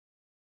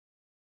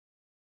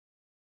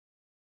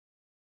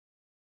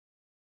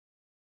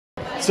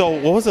So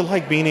what was it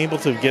like being able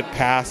to get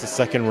past the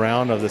second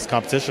round of this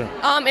competition?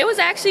 It was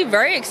actually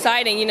very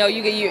exciting. You know,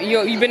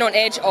 you've been on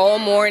edge all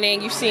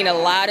morning. You've seen a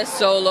lot of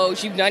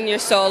solos. You've done your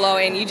solo,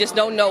 and you just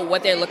don't know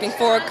what they're looking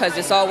for because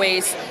it's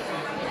always,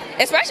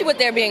 especially with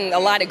there being a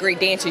lot of great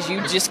dancers, you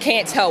just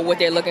can't tell what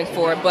they're looking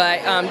for.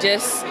 But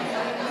just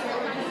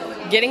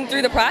getting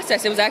through the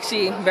process, it was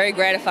actually very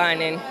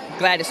gratifying and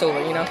glad it's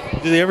over, you know.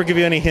 Do they ever give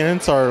you any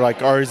hints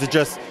or is it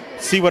just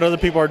see what other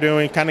people are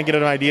doing, kind of get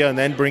an idea, and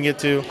then bring it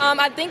to?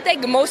 I think they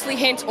mostly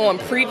hint on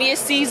previous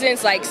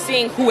seasons, like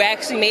seeing who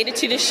actually made it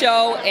to the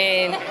show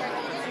and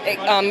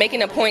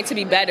making a point to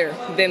be better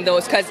than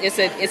those, because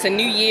it's a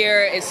new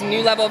year, it's a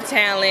new level of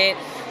talent,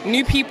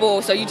 new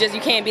people, so you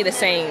can't be the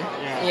same.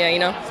 Yeah, you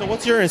know. So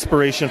what's your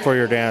inspiration for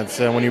your dance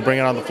when you bring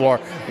it on the floor?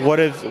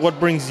 What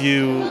brings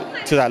you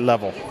to that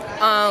level?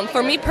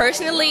 For me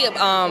personally,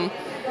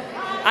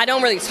 I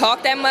don't really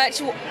talk that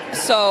much,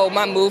 so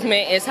my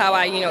movement is how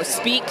I,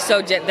 speak.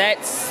 So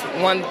that's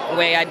one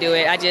way I do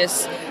it. I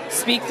just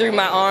speak through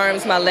my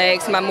arms, my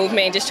legs, my movement,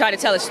 and just try to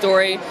tell a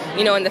story,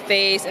 in the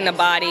face, in the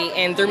body,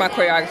 and through my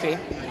choreography.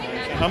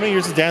 How many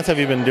years of dance have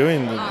you been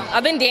doing?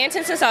 I've been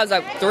dancing since I was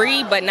like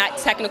 3, but not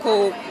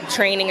technical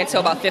training until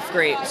about 5th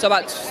grade. So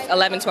about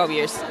 11, 12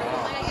 years.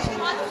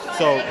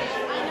 So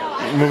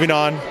moving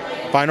on,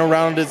 final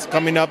round is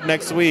coming up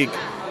next week.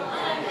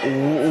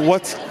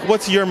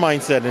 What's your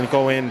mindset in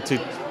going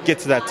to get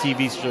to that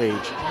TV stage?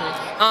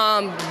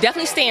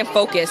 Definitely staying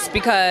focused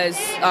because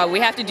we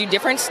have to do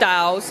different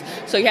styles.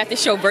 So you have to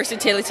show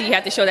versatility. You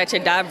have to show that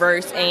you're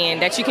diverse and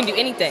that you can do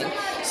anything.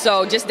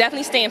 So just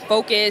definitely staying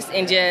focused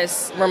and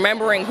just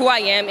remembering who I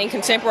am in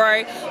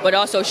contemporary, but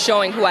also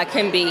showing who I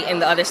can be in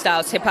the other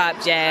styles, hip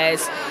hop,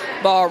 jazz,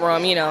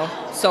 ballroom,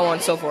 so on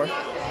and so forth.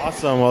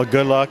 Awesome. Well,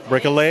 good luck.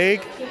 Break a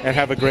leg and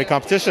have a great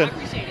competition.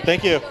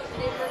 Thank you.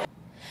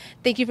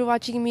 Thank you for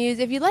watching Muse.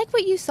 If you like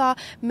what you saw,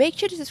 make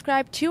sure to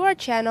subscribe to our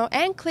channel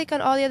and click on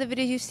all the other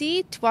videos you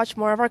see to watch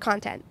more of our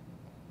content.